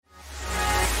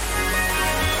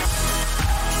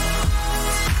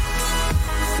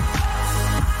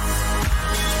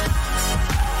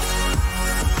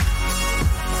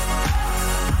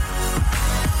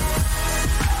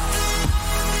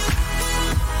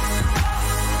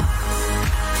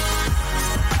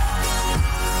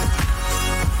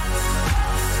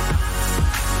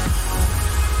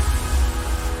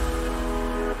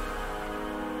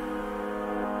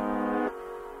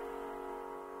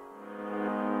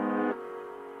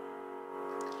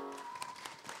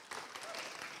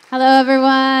Hello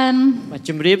everyone.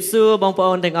 ជំរាបសួរបងប្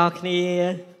អូនទាំងអស់គ្នា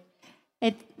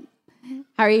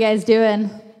How are you guys doing?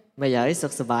 មិនហើយសុ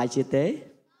ខសប្បាយជាទេ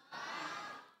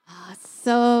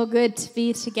So good to be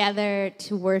together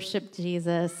to worship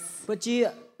Jesus. ពិតជា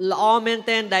ល្អមែន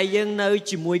ទែនដែលយើងនៅ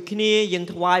ជាមួយគ្នាយើង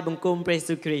ថ្វាយបង្គំព្រះយេ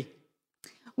ស៊ូវគ្រីស្ទ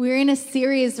We're in a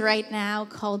series right now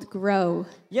called Grow.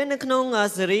 យើងនៅក្នុង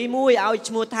ស៊េរីមួយឲ្យ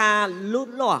ឈ្មោះថាលូត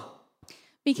លាស់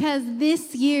Because this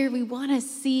year we want to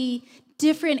see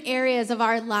different areas of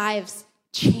our lives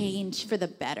change for the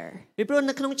better. ពីព្រោះ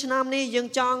នៅក្នុងឆ្នាំនេះយើង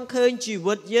ចង់ឃើញជី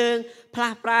វិតយើងផ្លា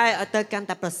ស់ប្រែឲ្យទៅកាន់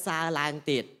តែប្រសើរឡើង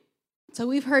ទៀត So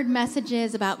we've heard messages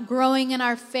about growing in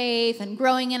our faith and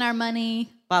growing in our money.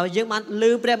 បើយើងបានឮ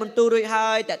ព្រះបន្ទូលរួច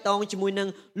ហើយតកតងជាមួយនឹង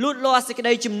លូតលាស់សេចក្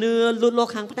តីជំនឿលូតលា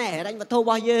ស់ខាងផ្នែកហិរញ្ញវត្ថុរ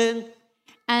បស់យើង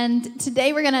And today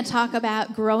we're going to talk about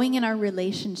growing in our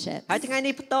relationships. ហើយថ្ងៃ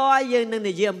នេះបន្តយើងនឹង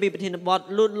និយាយអំពីប្រធានបទ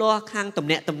លូតលាស់ខាងទំ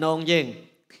នាក់ទំនងយើង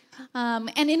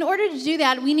And in order to do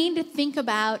that, we need to think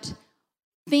about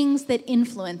things that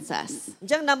influence us. អ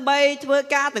ញ្ចឹងដើម្បីធ្វើ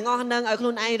ការទាំងអស់ហ្នឹងឲ្យខ្លួ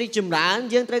នឯងរីកចម្រើន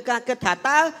យើងត្រូវការគិតថា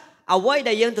តើអ្វី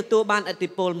ដែលយើងទទួលបានឥទ្ធិ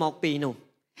ពលមកពីនោះ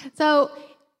So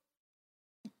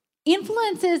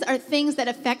influences are things that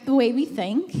affect the way we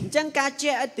think. អញ្ចឹងការ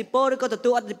ជះឥទ្ធិពលឬក៏ទ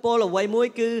ទួលឥទ្ធិពលអ្វីមួយ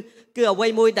គឺអ្វី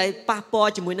មួយដែលប៉ះពា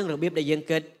ល់ជាមួយនឹងរបៀបដែលយើង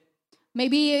គិត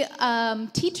Maybe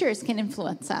teachers can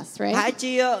influence us, ហើយ right?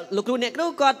 ជាលោកគ្រូអ្នកគ្រូ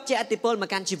គាត់ជះឥទ្ធិពលមក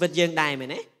កាន់ជីវិតយើងដែរមែន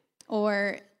ទេ Or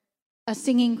a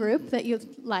singing group that you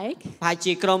like. ហើយ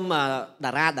ជាក្រុម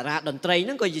តារាតន្ត្រីហ្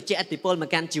នឹងក៏ជះឥទ្ធិពលមក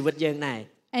កាន់ជីវិតយើងដែរ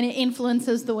And it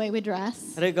influences the way we dress.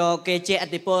 ឬក៏គេជះឥ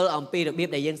ទ្ធិពលអំពីរបៀប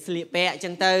ដែលយើងស្លៀកពាក់អញ្ចឹ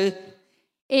ងទៅ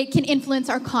It can influence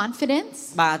our confidence.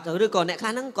 បាទឬក៏អ្នកខ្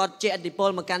លះហ្នឹងគាត់ជះឥទ្ធិពល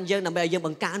មកកាន់យើងដើម្បីឲ្យយើងប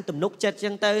ង្កើនទំនុកចិត្តអញ្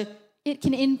ចឹងទៅ It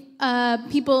can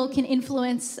people can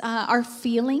influence our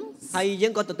feelings. ហើយយើ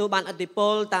ងក៏ទទួលបានឥទ្ធិព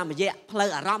លតាមរយៈផ្លូវ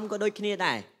អារម្មណ៍ក៏ដូចគ្នា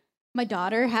ដែរ My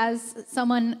daughter has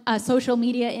a social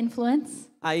media influence.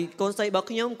 ហើយកូនស្រីរបស់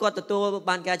ខ្ញុំគាត់ទទួល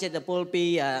បានការជះឥទ្ធិពលពី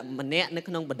ម្នាក់នៅ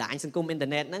ក្នុងបណ្ដាញសង្គមអ៊ីនធឺ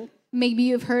ណិតហ្នឹង Maybe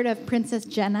you've heard of Princess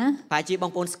Jenna. ហើយជាប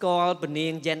ងប្អូនស្គាល់ពនា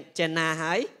ង Jenna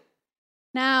ហើយ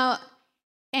Now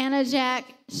Anna Jack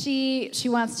she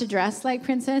wants to dress like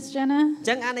Princess Jenna. អញ្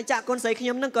ចឹងអាណាចក្រកូនស្រីខ្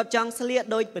ញុំហ្នឹងគាត់ចង់ស្លៀក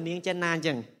ដូចពនាង Jenna អញ្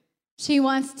ចឹង She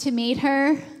wants to meet her.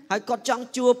 ហើយគាត់ចង់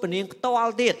ជួបពនាងផ្ទា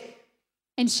ល់ទៀត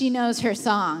And she knows her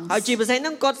songs. ហើយជាពិសេសហ្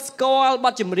នឹងគាត់ស្គាល់ប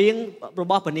ទចម្រៀងរ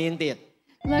បស់ពនាងទៀត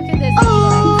Look at this.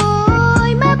 Ôi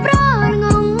má prol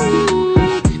ngong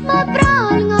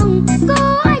cô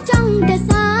ai trong đời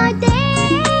xa thế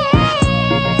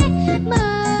mà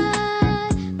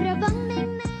băng nên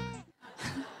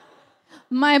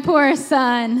My poor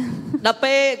son. ដល់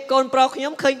ពេលកូនប្រុសខ្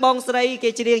ញុំឃើញបងស្រីគេ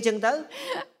ច្រៀងអញ្ចឹងទៅ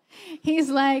He's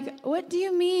like, "What do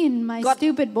you mean, my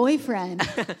stupid boyfriend?"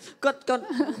 គាត់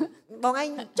បងឯង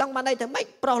ចង់បានន័យថាម៉េច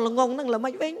ប្រុសល្ងងហ្នឹងល្មិ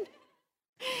ចវិញ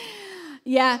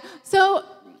Yeah. So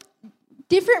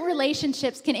different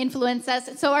relationships can influence us.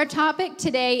 So our topic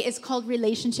today is called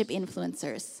relationship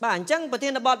influencers. បាទអញ្ចឹងប្រធា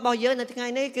នបទរបស់យើងនៅថ្ងៃ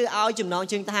នេះគឺឲ្យចំណង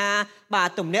ជើងថាបាទ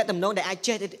ទំនាក់ទំនងដែលអាច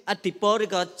ជះឥទ្ធិពលឬ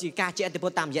ក៏ជាការជះឥទ្ធិព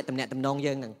លតាមរយៈទំនាក់ទំនង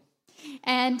យើងហ្នឹង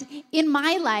And in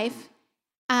my life,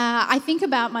 I think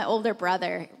about my older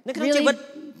brother really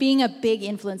being a big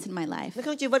influence in my life. នៅក្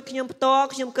នុងជីវិតខ្ញុំផ្ទាល់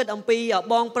ខ្ញុំគិតអំពី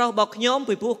បងប្រុសរបស់ខ្ញុំ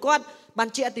ពីព្រោះគាត់បាន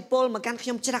ជះឥទ្ធិពលមកកាន់ខ្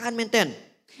ញុំច្រើនមែនទែន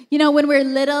You know, when we're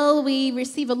little, we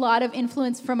receive a lot of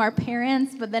influence from our parents,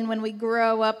 but then when we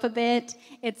grow up a bit,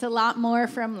 it's a lot more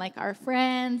from like our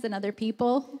friends and other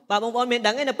people. បាទបងប្អូនមាន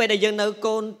ដឹងទេនៅពេលដែលយើងនៅ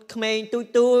កូនក្មេងទូច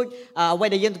អ្វី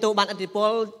ដែលយើងទទួលបានឥទ្ធិព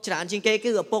លច្រើនជាងគេ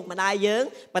គឺឪពុកម្ដាយយើង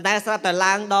ប៉ុន្តែស្រាប់តែ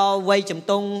ឡើងដល់វ័យជំ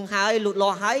ទង់ហើយលូតលា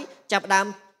ស់ហើយចាប់ផ្ដើម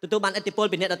ទទួលបានឥទ្ធិពល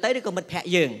ពីអ្នកដទៃឬក៏មិត្តភក្តិ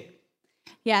យើង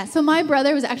Yeah, so my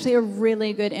brother was actually a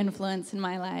really good influence in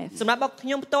my life. សម្រាប់ខ្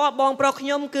ញុំផ្ទាល់បងប្រុសខ្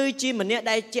ញុំគឺជាម្នាក់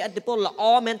ដែលជាឥទ្ធិពលល្អ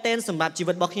មែនទែនសម្រាប់ជី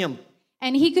វិតរបស់ខ្ញុំ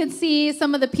And he could see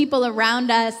some of the people around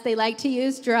us, they like to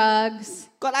use drugs.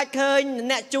 គាត់អាចឃើញ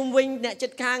អ្នកជុំវិញអ្នកជិ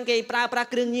តខាងគេប្រើប្រាស់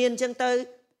គ្រឿងញៀនអញ្ចឹងទៅ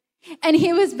And he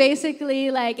was basically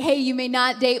like, "Hey, you may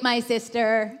not date my sister."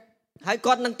 ហើយ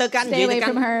គាត់នឹងទៅកាន់និយាយទៅកា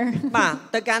ន់បាទ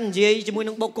ទៅកាន់និយាយជាមួយ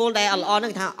នឹងបុគ្គលដែលល្អៗហ្នឹ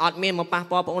ងថាអត់មានមកប៉ះ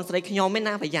ពាល់បងអូនស្រីខ្ញុំទេ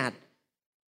ណាប្រយ័ត្ន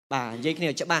បាទនិយាយគ្នា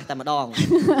ច្បាស់តែម្ដង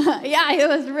Yeah, it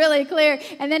was really clear.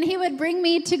 And then he would bring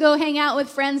me to go hang out with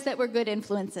friends that were good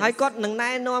influences. ហើយគាត់នឹង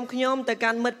ណែនាំខ្ញុំទៅ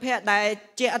កាន់មិត្តភក្តិដែល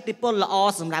ជាឥទ្ធិពលល្អ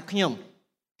សម្រាប់ខ្ញុំ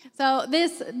So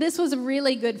this was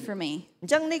really good for me. អ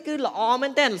ញ្ចឹងនេះគឺល្អមែ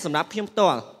នទែនសម្រាប់ខ្ញុំផ្ទា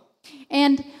ល់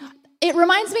And it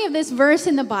reminds me of this verse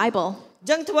in the Bible. អ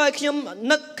ញ្ចឹងធ្វើឲ្យខ្ញុំ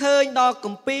នឹកឃើញដល់គ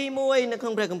ម្ពីរមួយនៅក្នុ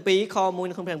ងព្រះគម្ពីរខមួយ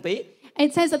នៅក្នុងព្រះគម្ពីរ It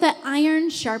says that iron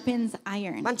sharpens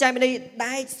iron. បានចែកមានន័យ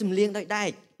ដែកសំលៀងដោយដែ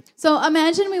ក So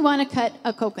imagine we want to cut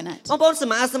a coconut. បងប្អូនស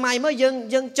ម័យមក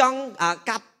យើងចង់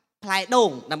កាប់ផ្លែដូង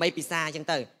ដើម្បីពិសាអញ្ចឹង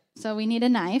ទៅ So we need a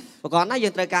knife. ប្រកបណាយើ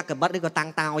ងត្រូវការកាបិតឬក៏តាំង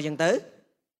តោអញ្ចឹងទៅ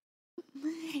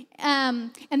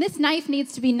And this knife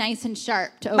needs to be nice and sharp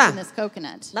to open this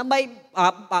coconut. ដើម្បី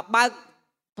បើក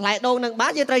ផ្លែដូងនឹងបា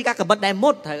នយើងត្រូវការកាបិតដែល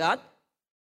មុតត្រូវអត់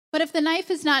But if the knife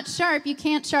is not sharp, you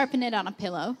can't sharpen it on a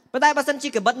pillow. ប៉ុន្តែបើសិនជា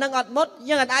កាបិតនឹងអត់មុត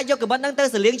យើងអាចយកកាបិតនឹងទៅ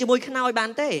សលៀងជាមួយខ្នើយបា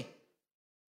នទេ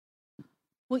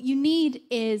What you need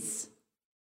is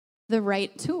the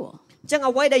right tool. អញ្ចឹង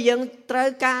អ្វីដែលយើងត្រូវ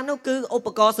ការនោះគឺឧប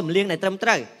ករណ៍សំលៀងដែលត្រឹមត្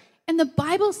រូវ And the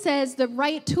Bible says the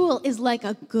right tool is like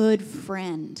a good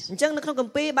friend. អញ្ចឹងនៅក្នុងគ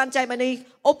ម្ពីរបានចែកបែបនេះ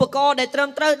ឧបករណ៍ដែលត្រឹម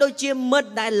ត្រូវដូចជាមិត្ត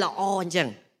ដែលល្អអញ្ចឹង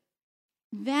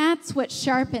That's what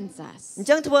sharpens us. អញ្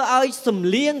ចឹងធ្វើឲ្យសំ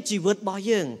លៀងជីវិតរបស់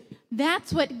យើង That's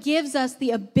what gives us the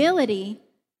ability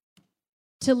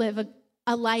to live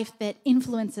a life that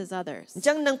influences others. អញ្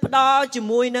ចឹងនឹងផ្ដល់ជា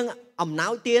មួយនឹងអំណោ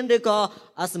យទានឬក៏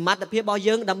សមត្ថភាពរបស់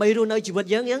យើងដើម្បីរស់នៅជីវិត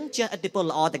យើងយើងជាឥទ្ធិពល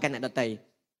ល្អទៅកាន់អ្នកដទៃ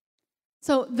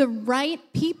So the right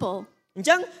people អញ្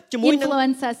ចឹងជាមួយនឹង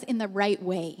influence us in the right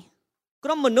way. ក្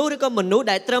រុមមនុស្សឬក៏មនុស្ស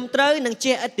ដែលត្រឹមត្រូវនឹង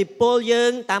ជាឥទ្ធិពលយើ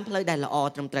ងតាមផ្លូវដែលល្អ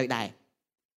ត្រឹមត្រូវដែរ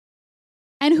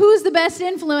And who's the best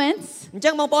influence? អញ្ចឹ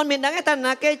ងបងប្អូនមានដឹងទេតើ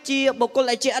ណាគេជាបុគ្គល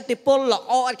ដែលជាឥទ្ធិពលល្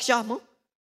អឥតខ្ចោះមក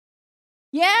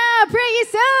Yeah, praise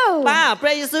Jesus. បាទព្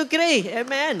រះយេស៊ូវគ្រីស្ទ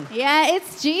Amen. Yeah,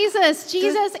 it's Jesus.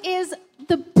 Jesus is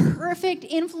the perfect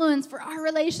influence for our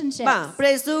relationships. បាទព្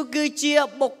រះយេស៊ូវគឺជា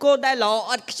បុគ្គលដែលល្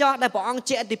អឥតខ្ចោះដែលព្រះអង្គ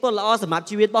ជាឥទ្ធិពលល្អសម្រាប់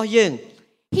ជីវិតរបស់យើង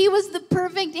He was the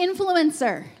perfect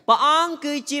influencer. ព្រះអង្គ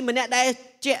គឺជាម្នាក់ដែល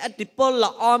ជាឥទ្ធិពល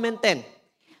ល្អមែនទែន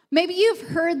Maybe you've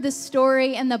heard the story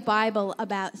in the Bible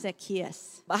about Zacchaeus.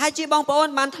 បើហើយជាបងប្អូន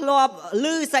បានធ្លាប់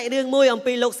ឮសាច់រឿងមួយអំ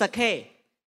ពីលោកសាខេ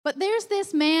But there's this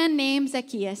man named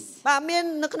Zacchaeus. បាទមាន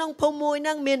នៅក្នុងភូមិមួយហ្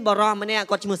នឹងមានបរិសម្នាក់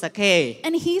គាត់ឈ្មោះសាខេ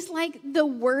And he's like the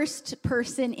worst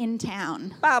person in town.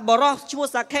 បាទបរិសឈ្មោះ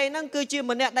សាខេហ្នឹងគឺជា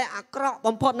ម្នាក់ដែលអាក្រក់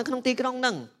បំផុតនៅក្នុងទីក្រុងហ្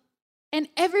នឹង And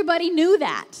everybody knew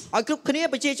that. ឲ្យគ្រប់គ្នា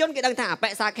ប្រជាជនគេដឹងថាអបិ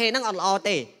សាខេហ្នឹងអត់ល្អ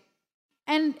ទេ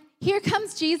And here comes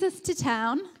Jesus to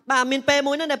town. បាទមានពេល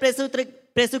មួយហ្នឹងដែលព្រះយេស៊ូវគ្រី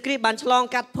ស្ទបានឆ្លង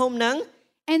កាត់ភូមិហ្នឹង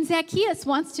And Zacchaeus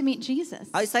wants to meet Jesus.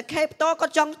 ហើយសាខេផ្ទាល់ក៏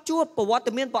ចង់ជួបប្រវត្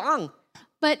តិមានព្រះអង្គ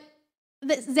But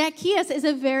Zacchaeus is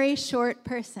a very short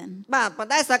person. បាទប៉ុ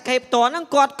ន្តែសាខេផ្ទាល់ហ្នឹង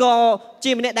គាត់ក៏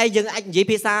ជាម្នាក់ដែលយើងអាចនិយាយ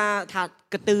ភាសាថា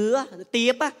កទឿទៀ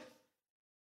ប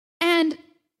And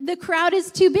the crowd is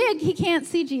too big. He can't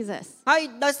see Jesus. ហើយ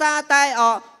ដោយសារតែ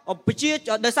ប្រជា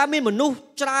ដោយសារមានមនុស្ស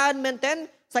ច្រើនមែនទែន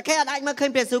សាខេអាចមើលឃើញ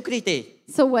ព្រះយេស៊ូវគ្រីស្ទទេ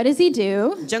So what does he do?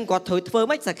 អញ្ចឹងគាត់ត្រូវធ្វើ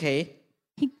ម៉េចសាខេ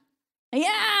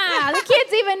Yeah, the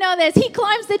kids even know this. He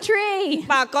climbs the tree.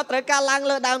 បាទគាត់ត្រូវការឡើង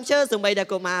លើដើមឈើសម្បីតែ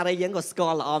កុមារីយើងក៏ស្គា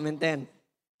ល់ល្អមែនទែន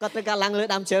គាត់ត្រូវការឡើងលើ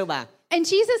ដើមឈើបាទ And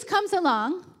Jesus comes along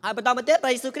ហើយបន្តមកទៀតព្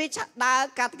រះយេស៊ូវគ្រីស្ទដើរ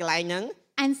កាត់កន្លែងហ្នឹង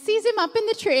and sees him up in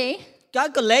the tree. គា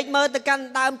ត់ក៏លេចមើលទៅកាន់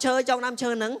ដើមឈើចុងដើមឈើ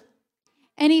ហ្នឹង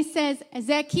And he says,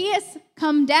 Zacchaeus,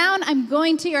 come down. I'm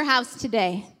going to your house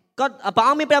today. គាត់ព្រះ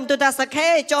អង្គមានព្រះបន្ទូលថាសាខេ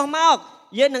ចុះមក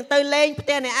យើងនឹងទៅលេងផ្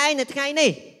ទះអ្នកឯងនៅថ្ងៃ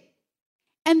នេះ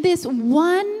And this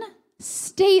one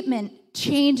statement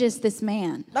changes this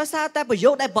man. ដោយសារតែប្រយោ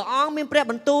គដែលព្រះអង្គមានព្រះ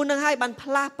បន្ទូលនឹងឲ្យបានផ្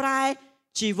លាស់ប្រែ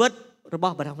ជីវិតរប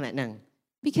ស់បុរសម្នាក់ហ្នឹង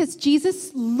Because Jesus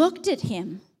looked at him.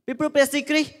 ពីព្រោះព្រះយេស៊ូវ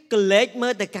គ្រីស្ទក៏លេចមើ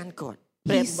លទៅកាន់គាត់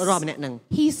ព្រះបុរសម្នាក់ហ្នឹង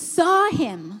He saw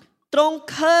him. ទ្រង់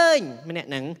ឃើញម្នាក់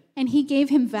ហ្នឹង And he gave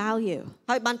him value.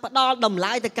 ហើយបានផ្ដល់តម្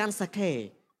លៃទៅកាន់សាខេ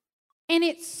And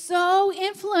it so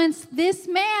influenced this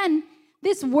man,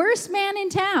 this worst man in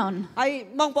town. ហើយ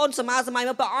បងប្អូនសម័យ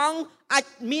មកព្រះអង្គអាច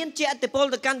មានជាឥទ្ធិពល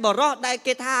ទៅកាន់បរិសដែល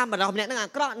គេថាបរិសម្នាក់ហ្នឹងអា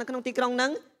ក្រក់នៅក្នុងទីក្រុងហ្នឹ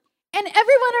ង And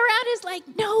everyone around is like,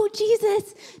 no, Jesus,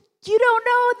 you don't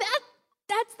know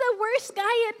that's the worst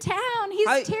guy in town.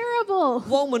 He's terrible.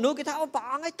 វងមនុស្សគេថាអូព្រះ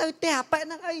អង្គឯងទៅផ្ទះអាប៉ែហ្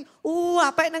នឹងអីអូ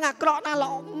អាប៉ែហ្នឹងអាក្រក់ណាស់ល្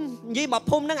អនិយាយមក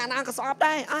ភូមិហ្នឹងអាណាក៏ស្អប់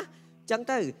ដែរអញ្ចឹង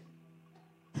ទៅ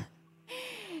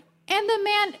And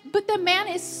but the man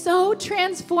is so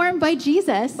transformed by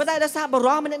Jesus. ប៉ុន្តែដោយសារប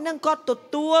រិសម្នាក់ហ្នឹងគាត់ទ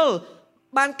ទួល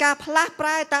បានការផ្លាស់ប្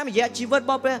រែតាមរយៈជីវិតរ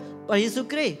បស់ព្រះយេស៊ូវ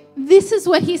គ្រីស្ទ This is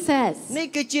what he says. នេះ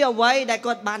គឺជាអ្វីដែល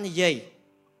គាត់បាននិយាយ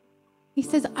He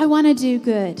says, I want to do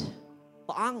good.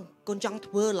 ព្រះអង្គកូនចង់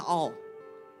ធ្វើល្អ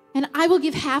And I will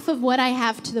give half of what I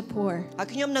have to the poor. ហើយ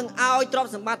ខ្ញុំនឹងឲ្យទ្រព្យ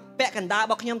សម្បត្តិពាក់កណ្ដាលរ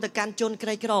បស់ខ្ញុំទៅកាន់ជនក្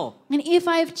រីក្រ And if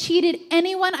I have cheated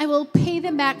anyone, I will pay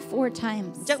them back 4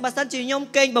 times. អញ្ចឹងបើសិនជាខ្ញុំ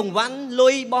កេងបង្វ័នលុ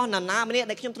យរបស់នរណាម្នាក់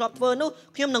ដែលខ្ញុំធ្លាប់ធ្វើនោះ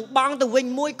ខ្ញុំនឹងបង់ទៅវិញ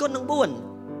1 គុណនឹង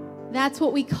 4 That's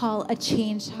what we call a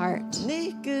changed heart. នេះ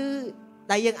គឺ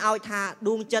ដែលយើងឲ្យថា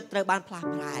ដួងចិត្តត្រូវបានផ្លាស់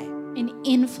ប្រែ An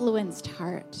influenced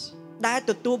heart. ដែល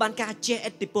ទទួលបានការជះឥ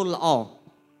ទ្ធិពលល្អ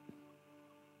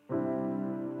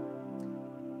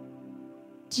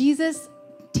Jesus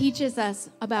teaches us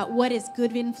about what is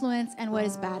good influence and what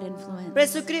is bad influence. ព្រះ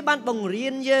យេស៊ូវគ្រីស្ទបានបង្រៀ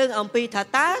នយើងអំពីថា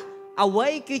តើអ្វី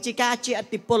គឺជាការជះឥ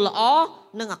ទ្ធិពលល្អ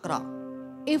និងអាក្រក់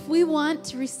If we want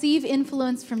to receive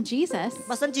influence from Jesus,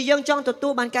 បើសិនជាយើងចង់ទទួ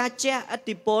លបានការជះឥទ្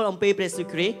ធិពលអំពីព្រះយេស៊ូវ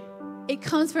គ្រីស្ទ it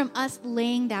comes from us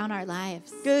laying down our lives.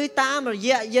 គឺតាមរ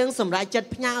យៈយើងសម្រេចចិត្ត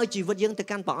ផ្ញើជីវិតយើងទៅ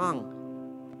កាន់ព្រះអង្គ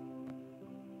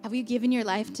Have you given your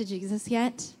life to Jesus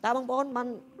yet? តើបងប្អូនបាន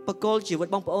បកគលជីវិត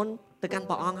បងប្អូនទៅកាន់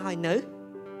ព្រះអង្គហើយនៅ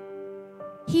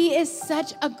He is such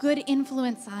a good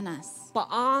influence on us. ព្រះ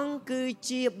អង្គគឺ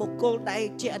ជាបុគ្គលដែល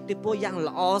ជាឥទ្ធិពលយ៉ាង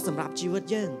ល្អសម្រាប់ជីវិត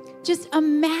យើង Just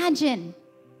imagine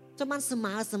ចាំបានស្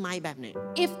មើសម័យបែបនេះ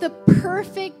if the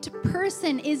perfect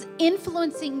person is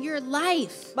influencing your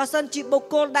life. បើសិនជាបុ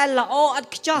គ្គលដែលល្អឥត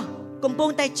ខ្ចោះកំពុង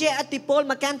តែជាឥទ្ធិពល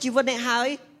មកកាន់ជីវិតអ្នកហើយ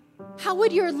How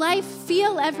would your life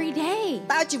feel every day?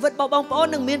 តើជីវិតបងប្អូន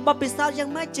នឹងមានបទពិសោធន៍យ៉ាង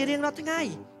ម៉េចជារៀងរាល់ថ្ងៃ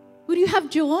Would you have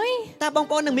joy? តើបង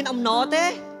ប្អូននឹងមានអំណរទេ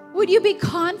Would you be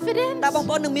confident? តើបង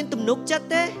ប្អូននឹងមានទំនុកចិត្ត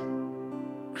ទេ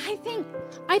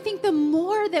I think the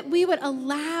more that we would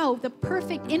allow the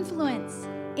perfect influence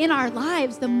in our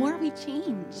lives, the more we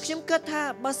change. ខ្ញុំគិតថា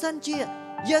បើសិនជា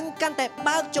យើងកាន់តែ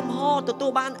បើកចំហទទួ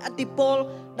លបានឥទ្ធិពល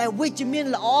ដែលវិជ្ជមាន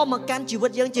ល្អមកកាន់ជីវិ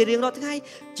តយើងជារៀងរាល់ថ្ងៃ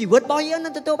ជីវិតរបស់យើងនឹ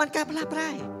ងទទួលបានការផ្លាស់ប្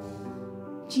រែ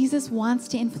Jesus wants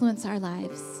to influence our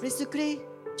lives. ព្រះយេស៊ូវគ្រីស្ទ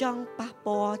ចង់ប៉ះ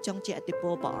ពាល់ចង់ជាឥទ្ធិព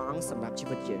លព្រះអង្គសម្រាប់ជី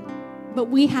វិតយើង But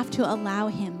we have to allow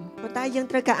him. ប៉ុន្តែយើង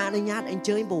ត្រូវការអនុញ្ញាតអញ្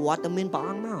ជើញប្រវត្តិទៅមានព្រះ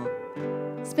អង្គមក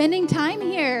Spending time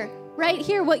here, right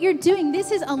here, what you're doing, this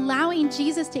is allowing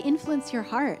Jesus to influence your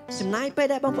heart. ចំណាយពេល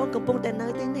ដែលបងប្អូនកំពុងតែនៅ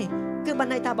ទីនេះគឺបាន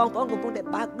ន័យថាបងប្អូនកំពុងតែ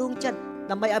បើកដួងចិត្ត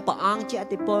ដើម្បីឲ្យព្រះអង្គជាឥ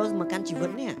ទ្ធិពលមកកាន់ជីវិត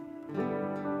នេះ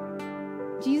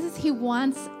Jesus, he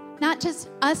wants not just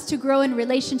us to grow in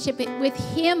relationship with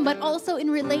him, but also in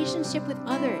relationship with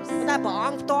others. តែព្រះអ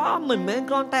ង្គផ្ទាល់មិនមែន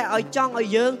គ្រាន់តែឲ្យចង់ឲ្យ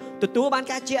យើងទទួលបាន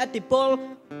ការជាឥទ្ធិពល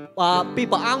ពី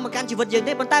ព្រះអង្គមកកាន់ជីវិតយើង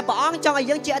ទេប៉ុន្តែព្រះអង្គចង់ឲ្យ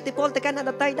យើងជាឥទ្ធិពលទៅកាន់អ្នក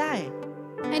ដទៃដែរ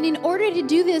And in order to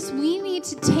do this, we need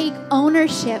to take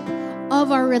ownership of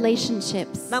our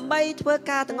relationships. ដើម្បីធ្វើ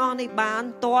ការទាំងអស់នេះបាន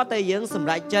តើតែយើងសម្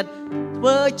រេចចិត្តធ្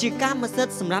វើជាកម្មសិទ្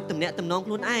ធិសម្រាប់ទំនាក់ទំនង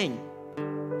ខ្លួនឯង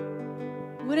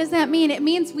What does that mean? It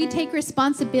means we take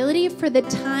responsibility for the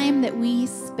time that we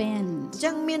spend.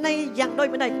 ចឹងមានន័យយ៉ាងដូច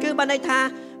ម្ដេចគឺបានន័យថា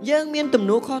យើងមានទំ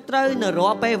នួលខុសត្រូវនៅរា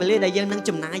ល់ពេលវេលាដែលយើងនឹង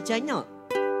ចំណាយចេញ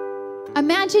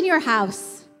Imagine your house.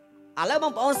 ឥឡូវប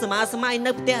ងប្អូនសម័យ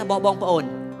នៅផ្ទះរបស់បងប្អូន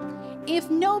If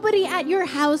nobody at your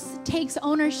house takes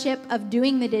ownership of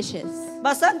doing the dishes,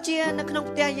 បើសិនជានៅក្នុង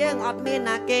ផ្ទះយើងអត់មាន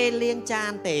ណាគេលាងចា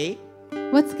នទេ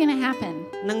what's going to happen?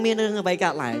 នឹងមានរឿងអ្វីកើ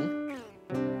តឡើង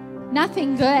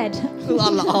Nothing good. គឺអ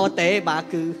ត់ល្អទេបាទ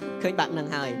គឺឃើញបាត់នឹង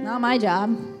ហើយ Not my job.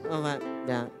 អូបាទ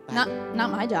ចា Not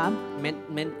my job. មិ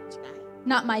ន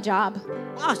Not my job.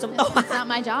 អូសំទោស It's not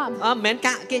my job. មិន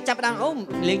កាគេចាប់ផ្ដើមអូ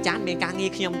លាងចានមានការងា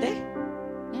រខ្ញុំទេ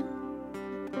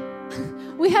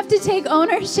We have to take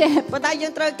ownership. ប៉ុន្តែយើ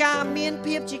ងត្រូវការមាន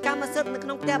ភាពជាកម្មសិទ្ធិនៅក្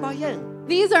នុងផ្ទះរបស់យើង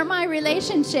These are my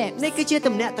relationships. នេះគឺជា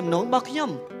ទំនាក់ទំនងរបស់ខ្ញុំ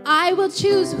I will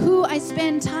choose who I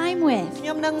spend time with. ខ្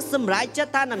ញុំនឹងសម្រេចចិត្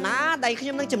តថានរណាដែលខ្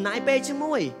ញុំនឹងចំណាយពេលជា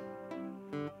មួយ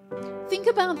Think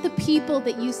about the people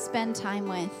that you spend time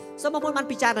with. សូមបងប្អូនបាន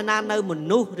ពិចារណានៅម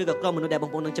នុស្សឬក៏ក្រុមមនុស្សដែលប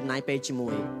ងប្អូននឹងចំណាយពេលជាមួ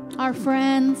យ Our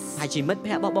friends, ហើយជាមិត្តភ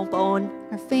ក្តិរបស់បងប្អូន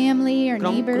our family, our ក្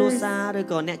រុមគ្រួ neighbors. សារឬ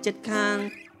ក៏អ្នកជិតខាង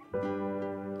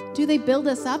Do they build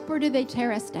us up or do they tear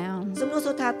us down? សំណួរ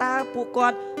សួរថាតើពួកគា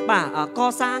ត់បាទក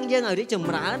សាងយើងឲ្យរីកច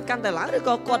ម្រើនកាន់តែឡើងឬ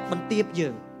ក៏គាត់បន្ទាបយើ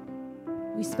ង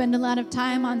We spend a lot of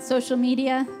time on social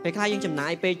media. ពេលខ្លះយើងចំណា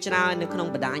យពេលច្រើននៅក្នុង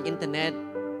បណ្ដាញអ៊ីនធឺណិត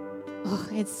Oh,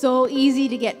 it's so easy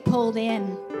to get pulled in.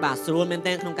 បាទស្រួលមែន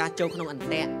ទែនក្នុងការចូលក្នុងអន្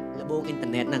ទាក់លបូកអ៊ីនធឺ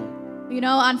ណិតហ្នឹង You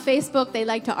know, on Facebook, they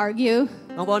like to argue.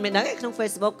 បងប្អូនមានដឹងទេក្នុង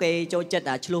Facebook គេចូលចិត្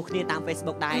តឆ្លោះគ្នាតាម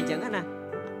Facebook ដែរអញ្ចឹងណា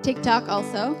TikTok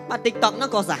also. បាទ TikTok ហ្នឹង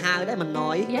ក៏សាហាវដែរមិនណ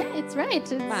យ Yeah, it's right.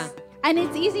 Wow. And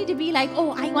it's easy to be like, oh,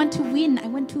 I want to win. I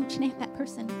want to connect that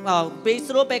person. បាទពេល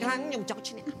ស្រួលពេលខ្លះខ្ញុំចង់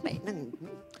ឈ្នះពេលហ្នឹង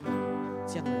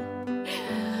ចឹង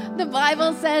The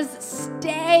Bible says,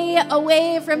 stay away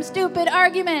from stupid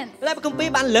arguments. តែគម្ពីរ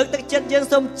បានលើកទឹកចិត្តយើង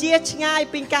សូមជៀសឆ្ងាយ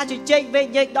ពីការជជែកវែក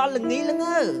ញែកដល់ល្ងីល្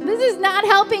ងើ This is not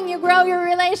helping you grow your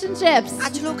relationships. អា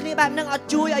ចឆ្លោះគ្នាបែបហ្នឹងអត់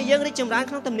ជួយឲ្យយើងរីកចម្រើន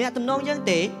ក្នុងទំនាក់ទំនងយើង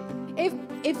ទេ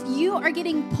If you are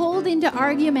getting pulled into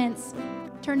arguments,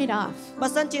 turn it off. បើ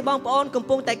សិនជាបងប្អូនកំ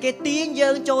ពុងតែគេទាញយើ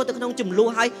ងចូលទៅក្នុងចំនួន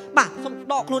ហើយបាទសូម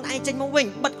ដកខ្លួនឯងចេញមកវិញ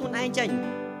បិទខ្លួនឯងចេញ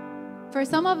For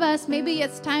some of us, maybe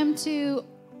it's time to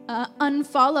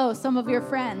unfollow some of your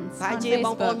friends ហើយ on ជាប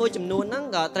ងប្អូនមួយ Facebook. ចំនួនហ្នឹង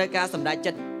ក៏ត្រូវការសម្រេច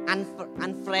ចិត្ត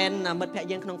unfriend មិត្តភក្តិ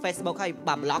យើងក្នុង Facebook ហើយ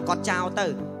បាទ block គាត់ចោលទៅ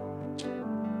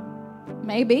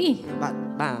Maybe. បាទ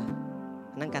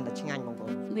ហ្នឹងកាន់តែឆ្ងាញ់បងប្អូ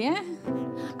ន Yeah.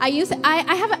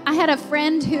 I had a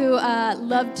friend who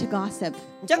loved to gossip.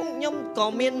 អញ្ចឹងខ្ញុំក៏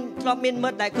មានធ្លាប់មានមិ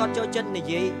ត្តដែលគាត់ចូលចិត្តនិ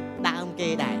យាយដើមគេ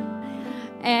ដែរ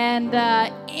And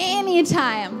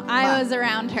anytime I was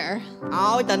around her,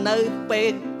 ឲ្យតែនៅពេល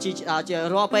ជា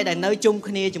រាល់ពេលដែលនៅជុំ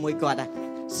គ្នាជាមួយគាត់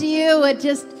she would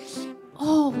just,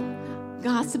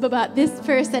 gossip about this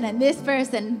person and this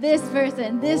person, this person,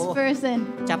 this person.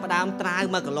 ចាប់ផ្ដើមត្រាវ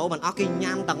1គីឡូមិនអស់គេ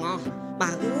ញ៉ាំទាំងអស់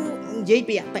បាទនិយាយ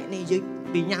ពីអតិនេះនិយាយ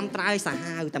ពីញ៉ាំត្រាវសា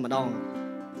ហាវតែម្ដង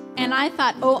And I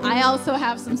thought, I also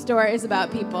have some stories about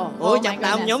people. ចាប់ផ្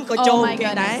ដើមខ្ញុំក៏ចូលគេ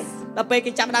ដែរដល់ពេល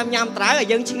គេចាប់ផ្ដើមញ៉ាំត្រាវឲ្យ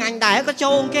យើងឆ្ងាញ់ដែរក៏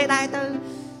ចូលគេដែរទៅ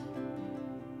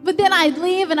But then I'd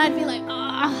leave and I'd be like,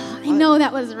 I know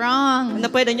that was wrong. ដ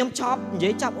ល់ពេលដែលខ្ញុំចប់និយា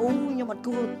យចាប់ខ្ញុំអត់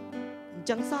គួរអញ្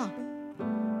ចឹងសោះ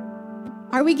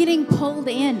Are we getting pulled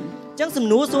in? អញ្ចឹងសំ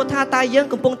ណួរសួរថាតើយើង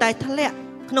កំពុងតែធ្លាក់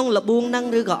ក្នុងលបួងហ្នឹង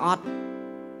ឬក៏អត់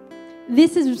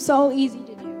This is so easy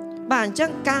to do. បាទអញ្ចឹង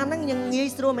ការហ្នឹងយើងងាយ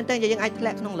ស្រួលមែនតើយើងអាចធ្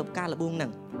លាក់ក្នុងការលបួងហ្នឹង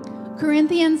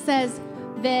Corinthians says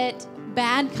that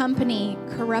bad company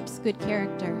corrupts good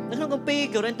character. នៅក្នុងគម្ពីរ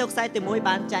កូរិនថូសខ្សែទី1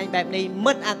បានចែងបែបនេះ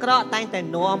មិត្តអាក្រក់តែងតែ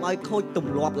នាំឲ្យខូចទ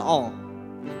ម្លាប់ល្អ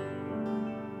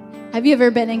Have you ever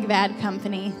been in bad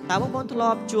company? តើបងប្អូនធ្លា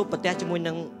ប់ជួបប្រទះជាមួយ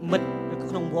នឹងមិត្ត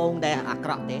ក្នុងវងដែលអាក្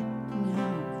រក់ទេ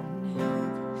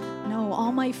No,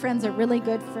 all my friends are really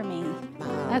good for me.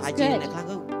 That's អាចជា good. អ្នកខ្លះ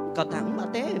គាត់ថាអ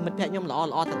ត់ទេមិត្តភក្តិខ្ញុំល្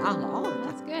អទាំងអស់ល្អ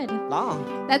That's good. ល្អ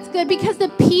That's good because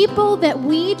the people that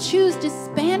we choose to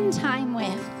spend time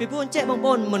with, ពីព្រោះអញ្ចឹងបងប្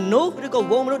អូនមនុស្សឬក៏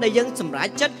វងមនុស្សដែលយើងសម្រេច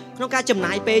ចិត្តក្នុងការចំ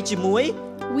ណាយពេលជាមួយ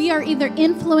we are either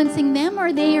influencing them or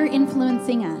they are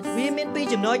influencing us. វាមានពីរ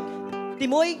ចំណុចទី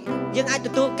1យើងអាចទ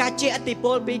ទួលការជះឥទ្ធិព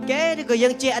លពីគេឬក៏យើ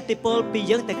ងជះឥទ្ធិពលពី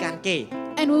យើងទៅកាន់គេ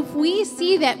And if we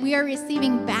see that we are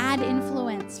receiving bad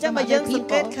influence ចាំ from បើយើង other សង្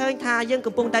កេត people, ឃើញថាយើង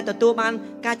កំពុងតែទទួលបាន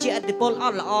ការជះឥទ្ធិពលអ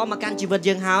ត់ល្អមកកាន់ជីវិត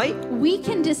យើងហើយ we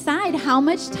can decide how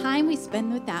much time we spend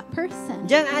with that person.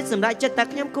 យើងអាចសម្រេចចិត្តថា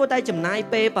ខ្ញុំគួរតែចំណាយ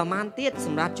ពេលប្រមាណទៀតស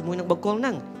ម្រាប់ជាមួយនឹងបុគ្គលហ្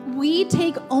នឹង We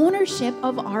take ownership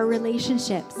of our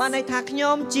relationships. បានន័យថាខ្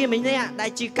ញុំជាម្នាក់ដែ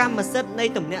លជាកម្មសិទ្ធិនៃ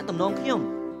ទំនាក់ទំនងខ្ញុំ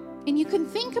And you can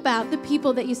think about the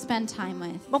people that you spend time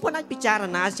with. បងប្អូនអាចពិចារ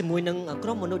ណាជាមួយនឹងក្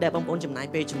រុមមនុស្សដែលបងប្អូនចំណាយ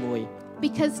ពេលជាមួយ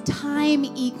Because time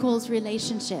equals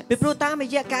relationships. ពីព្រោះតាមរ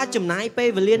យៈការចំណាយពេល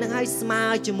វេលានឹងឲ្យស្មើ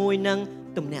ជាមួយនឹង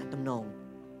ទំនាក់ទំនង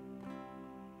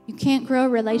You can't grow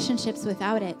relationships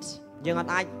without it. យើងអ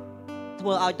ត់អាចធ្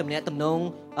វើឲ្យទំនាក់ទំនង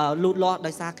លូតលាស់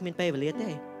ដោយសារគ្មានពេលវេលា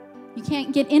ទេ You can't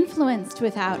get influenced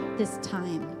without this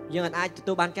time. យើងអាចទ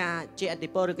ទួលបានការជះឥទ្ធិ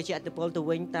ពលឬក៏ជះឥទ្ធិពលទៅ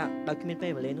វិញតែដោយគ្មានពេ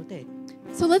លវេលានោះទេ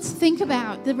So let's think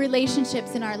about the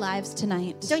relationships in our lives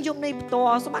tonight. អញ្ចឹងយកន័យផ្ទា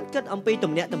ល់សម្រាប់គិតអំពី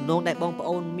ទំនាក់ទំនងដែលបងប្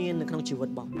អូនមាននៅក្នុងជីវិត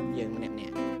របស់យើងម្នាក់ៗ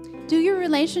Do your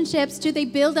relationships, do they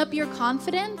build up your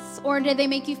confidence or do they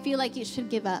make you feel like you should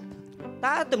give up?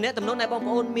 តើទំនាក់ទំនងដែលបង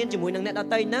ប្អូនមានជាមួយនឹងអ្នកដ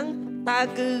ទៃហ្នឹងតើ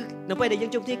គឺនៅពេលដែលយើ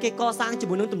ងជួបគ្នាគេកសាងជា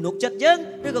មួយនឹងទំនុកចិត្តយើង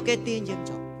ឬក៏គេទាញយើង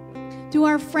ចុះ Do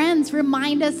our friends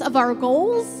remind us of our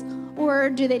goals or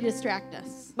do they distract us?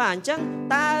 បាទអញ្ចឹង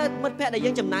តើមិត្តភក្តិដែល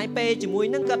យើងចំណាយពេលជាមួយ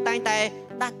នឹងគាត់តែងតែ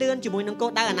ដាស់តឿនជាមួយនឹងគោ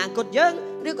លដៅអនាគតយើង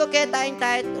ឬក៏គេតែង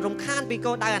តែរំខានពី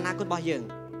គោលដៅអនាគតរបស់យើង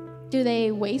Do they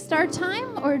waste our time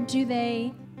or do they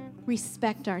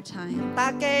respect our time? តើ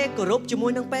គេគោរពជាមួ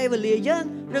យនឹងពេលវេលាយើង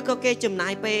ឬក៏គេចំណា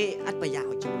យពេលអត់ប្រយោ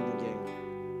ជន៍ជាមួយនឹងយើង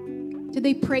Do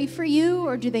they pray for you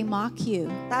or do they mock you?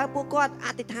 តើពួកគាត់អ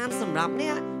ធិដ្ឋានសម្រាប់អ្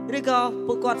នកឬក៏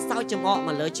ពួកគាត់សើចចំអកម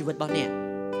កលើជីវិតរបស់អ្នក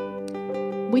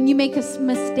When you make a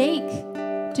mistake,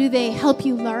 do they help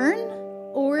you learn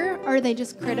or are they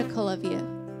just critical of you?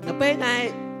 នៅពេលដែល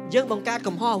យើងបង្កើត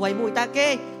កំហុសអ្វីមួយតើគេ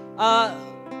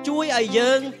ជួយឲ្យ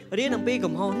យើងរៀនអំពី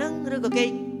កំហុសហ្នឹងឬក៏គេ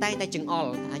តែងតែចង្អុល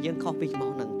ថាយើងខុសពីកំហុ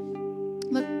សហ្នឹង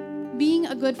Look, being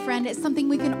a good friend is something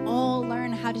we can all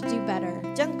learn how to do better. អ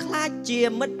ញ្ចឹងខ្លាចជា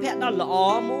មិត្តភក្តិដ៏ល្អ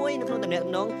មួយនៅក្នុងទំនាក់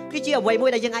ទំនងគឺជាអ្វីមួយ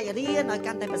ដែលយើងអាចរៀនឲ្យ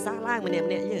កាន់តែប្រសើរឡើងម្នាក់ៗ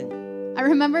យើង I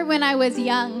remember when I was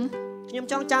young, ខ្ញុំ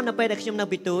ចង់ចាំនៅពេលដែលខ្ញុំនៅ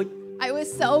ពីទូច I was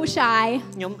so shy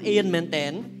ខ្ញុំអៀនមែនតើ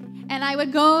and I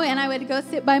would go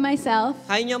sit by myself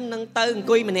ហើយខ្ញុំនឹងទៅអង្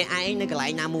គុយម្នាក់ឯងនៅកន្លែ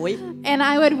ងណាមួយ and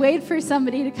I would wait for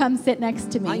somebody to come sit next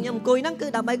to ហើយ me. ខ្ញុំអង្គុយហ្នឹងគឺ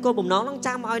ដើម្បីគោលបំណងហ្នឹង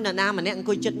ចាំឲ្យនរណាម្នាក់អង្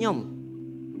គុយជិតខ្ញុំ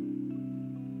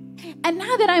And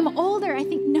now that I'm older, I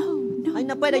think no. ហើយ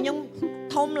នៅពេលដែលខ្ញុំ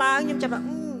ធំឡើងខ្ញុំចាប់ថា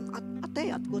អត់ទេ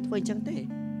អត់គួរធ្វើអញ្ចឹងទេ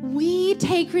We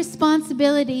take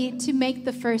responsibility to make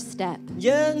the first step.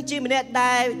 យើងជាម្នាក់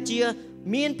ដែលជា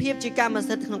មានភាពជាកម្ម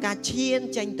សិទ្ធិក្នុងការឈាន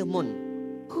ចេញទៅមុន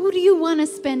Who do you want to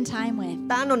spend time with?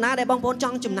 តើនរណាដែលបងប្អូនច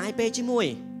ង់ចំណាយពេលជាមួយ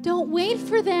Don't wait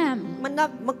for them. មិនដ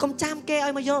ល់មកកុំចាំគេឲ្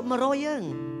យមកយករយយើង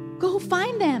Go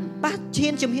find them. បាទឈា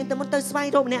នជំហានទៅមុនទៅស្វែង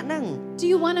រកម្នាក់ហ្នឹង Do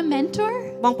you want a mentor?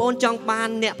 បងប្អូនចង់បាន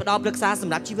អ្នកផ្ដល់ប្រឹក្សាស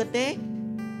ម្រាប់ជីវិតទេ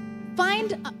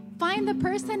Find the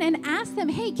person and ask them,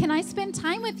 "Hey, can I spend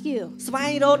time with you?" ស្វែ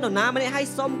ងរកនរណាម្នាក់ឲ្យ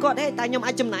សុំគាត់ហេតើខ្ញុំ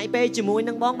អាចចំណាយពេលជាមួយ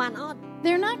នឹងបងបានអត់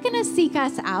They're not going to seek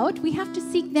us out. We have to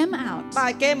seek them out. បា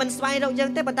ទគេមិនស្វែងរកយើ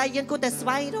ងទេប៉ុន្តែយើងគួរតែស្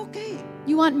វែងរកគេ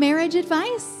You want marriage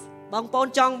advice? បងប្អូន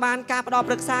ចង់បានការផ្ដល់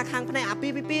ប្រឹក្សាខាងផ្នែកអាពា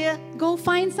ហ៍ពិពាហ៍ Go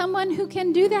find someone who can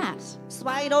do that. ស្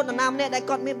វែងរកនរណាម្នាក់ដែល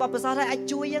គាត់មានបទពិសោធន៍ហើយអាច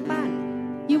ជួយយើងបាន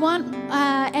You want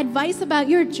advice about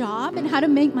your job and how to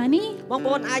make money? បងប្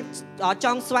អូនអាចច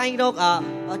ង់ស្វែងរក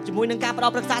ជាមួយនឹងការផ្ដ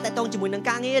ល់ប្រឹក្សាតាក់ទងជាមួយនឹង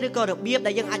ការងារឬក៏របៀប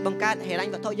ដែលយើងអាចបង្កើតហិរញ្ញ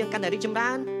វត្ថុយើងកាន់តែរីកចម្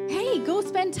រើន Hey, go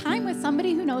spend time with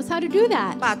somebody who knows how to do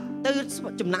that. បាទទៅ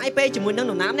ចំណាយពេលជាមួយនឹង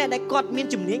នរណាម្នាក់ដែលគាត់មាន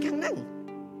ជំនាញខាងហ្នឹង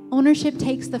Ownership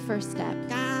takes the first step.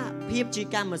 ការភាពជា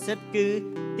កម្មសិទ្ធិគឺ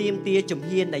ទាមទារជំ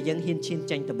ហានដែលយើងហ៊ានឈាន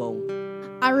ចេញដំបូង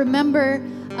I remember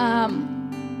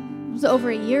it was over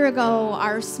a year ago,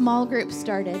 our small group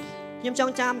started. ខ្ញុំច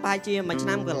ង់ចាំប្រហែលជាមួយឆ្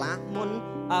នាំកន្លះមុន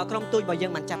ក្រុមទូចរបស់យើ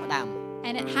ងបានចាប់ផ្ដើម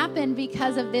And it happened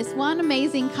because of this one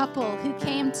amazing couple who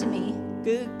came to me.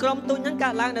 គឺក្រុមទូចហ្នឹងកើ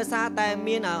តឡើងដោយសារតែ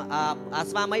មាន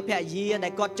ស្វាមីភរិយាដែ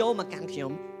លគាត់ចូលមកកាន់ខ្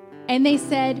ញុំ And they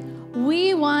said, we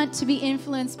want to be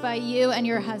influenced by you and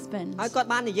your husband. ហើយគាត់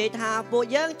បាននិយាយថាពួក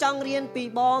យើងចង់រៀនពី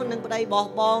បងនិងប្តីរបស់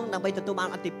បងដើម្បីទទួលបាន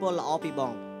ឥទ្ធិពលល្អពីប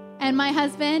ង And my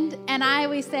husband and I,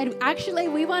 we said, actually,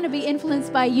 we want to be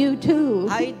influenced by you too.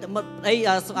 ហើយ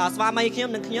ស្វាមីខ្ញុំ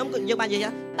និងខ្ញុំយើងបាននិយាយ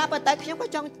ថាតែប៉ុន្តែខ្ញុំក៏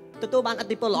ចង់ទទួលបានឥ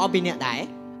ទ្ធិពលល្អពីអ្នកដែរ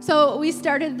So we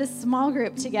started this small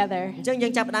group together. អញ្ចឹងយើ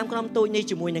ងចាប់ផ្ដើមក្រុមទូចនេះ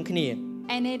ជាមួយនឹងគ្នា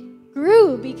And it grew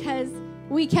because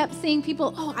we kept seeing people,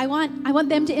 oh, I want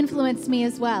them to influence me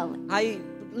as well. ហើយ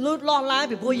លូតលាស់ឡើង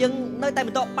ពីព្រោះយើងនៅតែប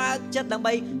ន្តបើកចិត្តដើម្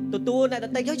បីទទួលអ្នកដ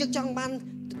ទៃយើងចង់បាន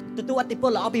ទទួលឥទ្ធិព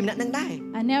លល្អពីម្នាក់នឹងដែរ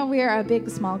And now we are a big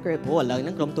small group. អូឥឡូវហ្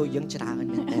នឹងក្រុមទូចយើងច្រើនមែន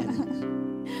តើ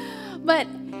But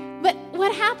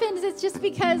what happens is just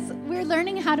because we're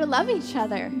learning how to love each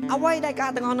other. អ្វីដែលកា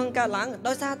រទាំងអស់ហ្នឹងកើតឡើង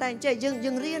ដោយសារតែអញ្ចឹង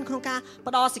យើងរៀនក្នុងការ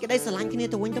ផ្ដល់សេចក្តីស្រឡាញ់គ្នា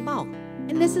ទៅវិញទៅមក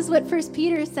And this is what 1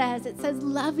 Peter says. It says,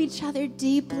 love each other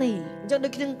deeply. អញ្ចឹងដូ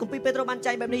ចក្នុងគម្ពីរពេត្រុសបាន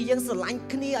ចែងបែបនេះយើងស្រឡាញ់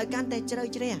គ្នាឲ្យកាន់តែជ្រៅ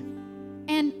ជ្រះ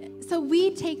And so we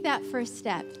take that first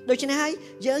step. ដូច្នេះហើយ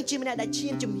យើងជាម្នាក់ដែលឈា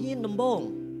នជំហានដំបូង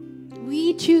We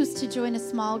choose to join a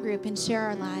small group and share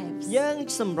our lives. យើង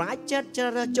សម្រេចចិត្តជ្រើ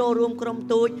សរើសចូលរួមក្រុម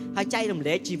ទូចហើយចែករំ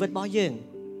លែកជីវិតរបស់យើង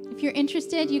If you're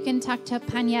interested, you can talk to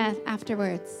Panya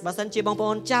afterwards. បើសិនជាបងប្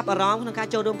អូនចាប់អារម្មណ៍ក្នុងការ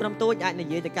ចូលរួមក្រុមទូចអាចនិ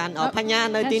យាយទៅកាន់បញ្ញា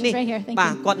នៅទីនេះ right here. Thank បា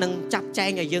ទ you. គាត់នឹងចាប់ចែ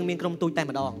ងឲ្យយើងមានក្រុមទូចតែ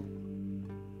ម្ដង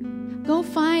Go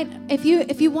find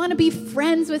if you want to be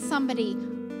friends with somebody,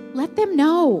 let them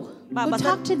know. Go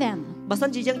talk to them. បើសិន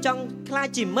ជាយើងចង់ខ្លាច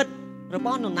ជាមិត្តរប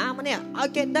ស់នរណាម្នាក់ឲ្យ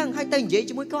គេដឹងហើយទៅនិយាយ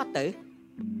ជាមួយគាត់ទៅ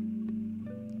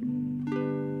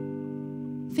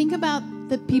Think about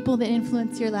the people that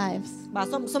influence your lives. បាទ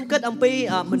សូមគិតអំពី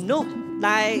មនុស្ស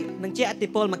ដែលនឹងជាឥទ្ធិ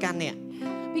ពលមកកាន់អ្នក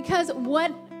Because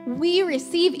what we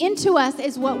receive into us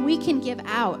is what we can give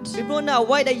out. ពីព្រោះនៅអ្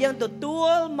វីដែលយើងទទួ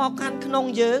លមកកាន់ក្នុង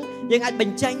យើងអាចប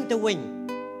ញ្ចេញទៅវិញ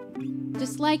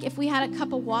Just like if we had a cup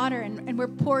of water and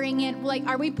we're pouring in, like,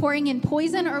 are we pouring in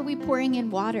poison or are we pouring in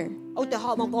water? ឧទាហ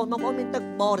រណ៍បងប្អូនមានទឹក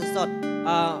បរិសុទ្ធ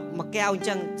មួយកែវអញ្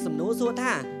ចឹងសំណួរសួរ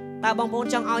ថាតើបងប្អូន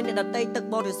ចង់ឲ្យអ្នកដទៃទឹក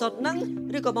បរិសុទ្ធហ្នឹង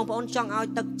ឬក៏បងប្អូនចង់ឲ្យ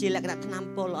ទឹកជាលក្ខណៈថ្នាំ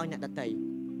ពុលឲ្យអ្នកដទៃ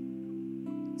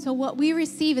So what we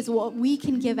receive is what we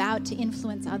can give out to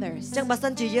influence others. អញ្ចឹងបើសិ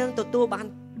នជាយើងទទួលបាន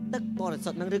ទឹកបរិសុ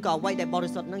ទ្ធហ្នឹងឬក៏អ្វីដែលបរិ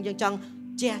សុទ្ធហ្នឹងយើងចង់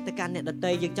ជះទៅកាន់អ្នកដ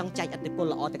ទៃយើងចង់ចែកឥទ្ធិពល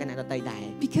ល្អទៅកាន់អ្នកដទៃដែរ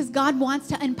Because God wants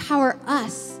to empower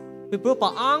us ពីព្រោះព្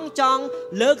រះអង្គចង់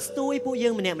លើកស្ទួយពួកយើ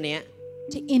ងម្នាក់ៗ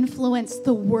to influence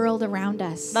the world around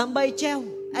us. ដើម្បីចែក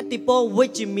ឥទ្ធិពលវិ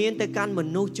ជ្ជមានទៅកាន់ម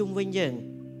នុស្សជុំវិញយើង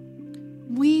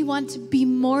We want to be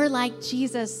more like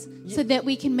Jesus so that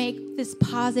we can make this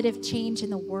positive change in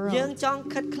the world. យើងចង់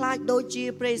ខិតខ្លាចដូចជា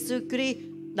ព្រះយេស៊ូវគ្រីស្ទ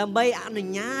ដើម្បីអនុ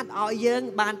ញ្ញាតឲ្យយើង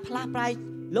បានផ្លាស់ប្រែ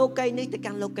លោកីយ៍នេះទៅ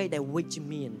កាន់លោកីយ៍ដែលវិជ្ជ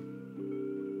មាន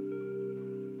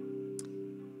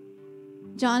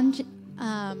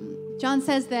John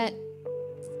says that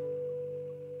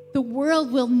the world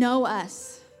will know us.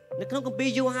 នៅក្នុងគម្ពីរ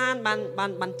យូហាន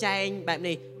បានចែងបែប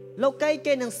នេះលោកីយ៍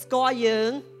គេនឹងស្គាល់យើ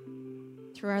ង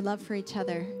through our love for each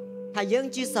other. ថាយើង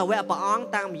ជាសាវកព្រះអង្គ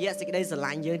តាមរយៈសេចក្តីស្រ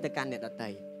ឡាញ់យើងទៅកាន់អ្នកដទៃ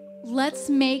Let's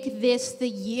make this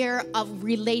the year of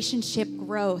relationship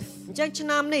growth. អញ្ចឹងឆ្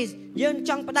នាំនេះយើង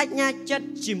ចង់បដិញ្ញាចិត្ត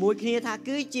ជាមួយគ្នាថា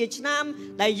គឺជាឆ្នាំ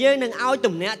ដែលយើងនឹងឲ្យ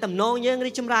ទំនាក់ទំនងយើង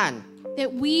រីកចម្រើន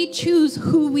That we choose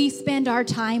who we spend our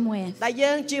time with. ដែល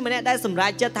យើងជាម្នាក់ដែលសម្រេ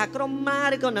ចចិត្តថាក្រុមណា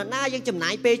ឬក៏នរណាយើងចំណា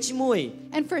យពេលជាមួយ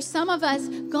And for some of us,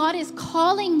 God is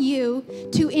calling you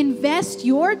to invest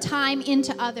your time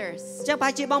into others. អញ្ចឹងប្រ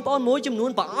ហែលជាបងប្អូនមួយចំនួ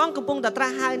នព្រះអង្គកំពុងតែត្រា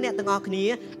ស់ហៅអ្នកទាំងអស់គ្នា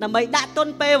ដើម្បីដាក់ទុន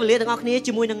ពេលវេលាទាំងអស់គ្នា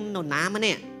ជាមួយនឹងនរណាម្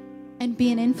នាក់ And be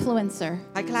an influencer.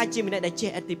 ហើយខ្លាចជាម្នាក់ដែលជះ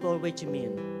ឥទ្ធិពលវិជ្ជមា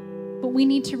ន But we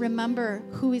need to remember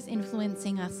who is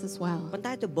influencing us as well. ប៉ុន្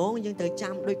តែដំបូងយើងត្រូវ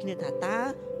ចាំដូចគ្នាថាតើ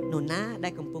នរណាដែ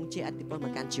លកំពុងជះឥទ្ធិពលម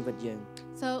កកាន់ជីវិតយើង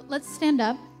So let's stand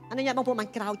up. អនុញ្ញាតបងប្អូនបាន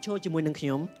ក្រោកឈរជាមួយនឹងខ្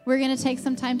ញុំ We're going to take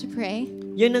some time to pray.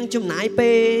 យើងនឹងចំណាយ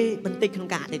ពេលបន្តិចក្នុង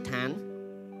ការអធិដ្ឋាន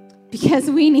Because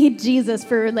we need Jesus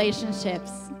for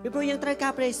relationships. ពីព្រោះយើងត្រូវកា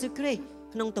រព្រះយេស៊ូវគ្រីស្ទ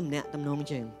ក្នុងទំនាក់ទំនង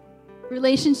យើង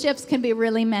Relationships can be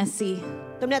really messy,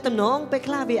 ទំនាក់ទំនងពេល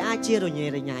ខ្លះវាអាចជារញ៉េ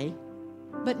រញ៉ៃ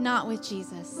but not with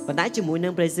Jesus. ប៉ុន្តែជាមួយនឹ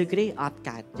ងព្រះយេស៊ូវគ្រីស្ទអត់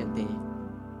កើតយ៉ាងទេ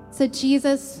So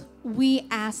Jesus, we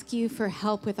ask you for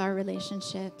help with our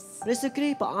relationships. ព្រះយេស៊ូវគ្រី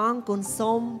ស្ទព្រះអង្គគុណ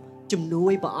សូមជំនួ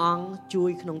យព្រះអង្គជួ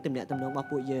យក្នុងទំនាក់ទំនងរបស់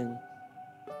ពួកយើង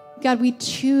God, we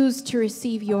choose to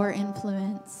receive your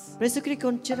influence. ព្រះយេស៊ូវគ្រីស្ទគុ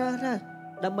ណជ្រើសរើស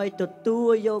ដើម្បីទទួល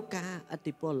យកការអ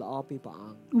ធិពលល្អពីព្រះអ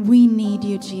ង្គ We need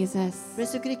you, Jesus. ព្រះ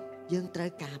យេស៊ូវគ្រីស្ទយើងត្រូវ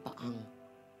ការព្រះអង្គ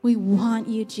We want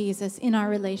you, Jesus, in our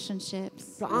relationships.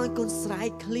 ព្រះអង្គគុណស្រែក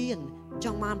ឃ្លានច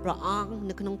ង់បានព្រះអង្គ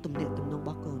នៅក្នុងទំនាក់ទំនងរប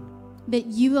ស់គុណ That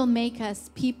you will make us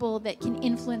people that can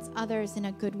influence others in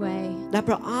a good way. ដែល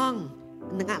ព្រះអង្គ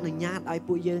នឹងអនុញ្ញាតឲ្យ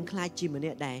ពួកយើងខ្លាចជាម្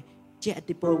នាក់ដែលជាអ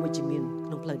ធិពលវិជ្ជមាន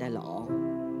ក្នុងផ្លូវដែលល្អ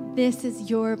This is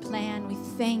your plan. We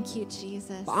thank you,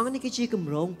 Jesus. ព្រះអង្គនេះគឺជាគ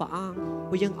ម្រោងព្រះអង្គ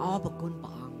ពួកយើងអរគុណព្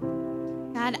រះអង្គ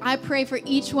God, I pray for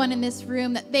each one in this room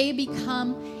that they become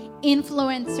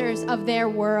influencers of their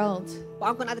world. ព្រះ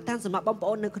អង្គគុណអធិដ្ឋានសម្រាប់បងប្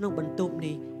អូននៅក្នុងបន្ទប់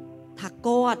នេះថា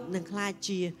គាត់នឹងខ្លាច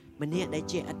ជាម្នាក់ដែល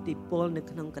ជាអធិពលនៅ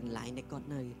ក្នុងកន្លែងដែលគាត់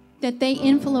នៅ That they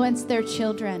influence their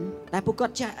children. តែពួកគា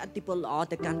ត់ជាអធិពលល្អ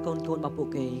ទៅកាន់កូនរបស់ពួក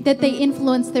គេ That they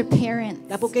influence their parents,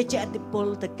 តែពួកគេជាអធិពល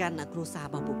ទៅកាន់គ្រួសាររ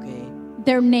បស់ពួកគេ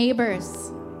their neighbors,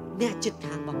 អ្នកជិត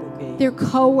ខាងរបស់ពួកគេ their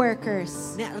co-workers,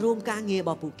 អ្នករួមការងាររប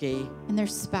ស់ពួកគេ and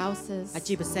their spouses. ហើយ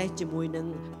ជាពិសេសជាមួយនឹង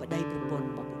ប្តីប្រពន្ធ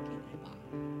របស់ពួកគេដែរបង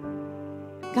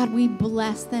God, we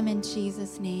bless them in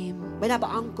Jesus' name. បិតាព្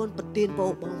រះអង្គគុណប្រទានព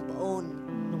របងប្អូន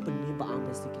ក្នុងព្រះនាមព្រះអង្គ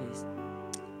ព្រះយេស៊ូវគ្រីស្ទ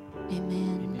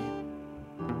Amen.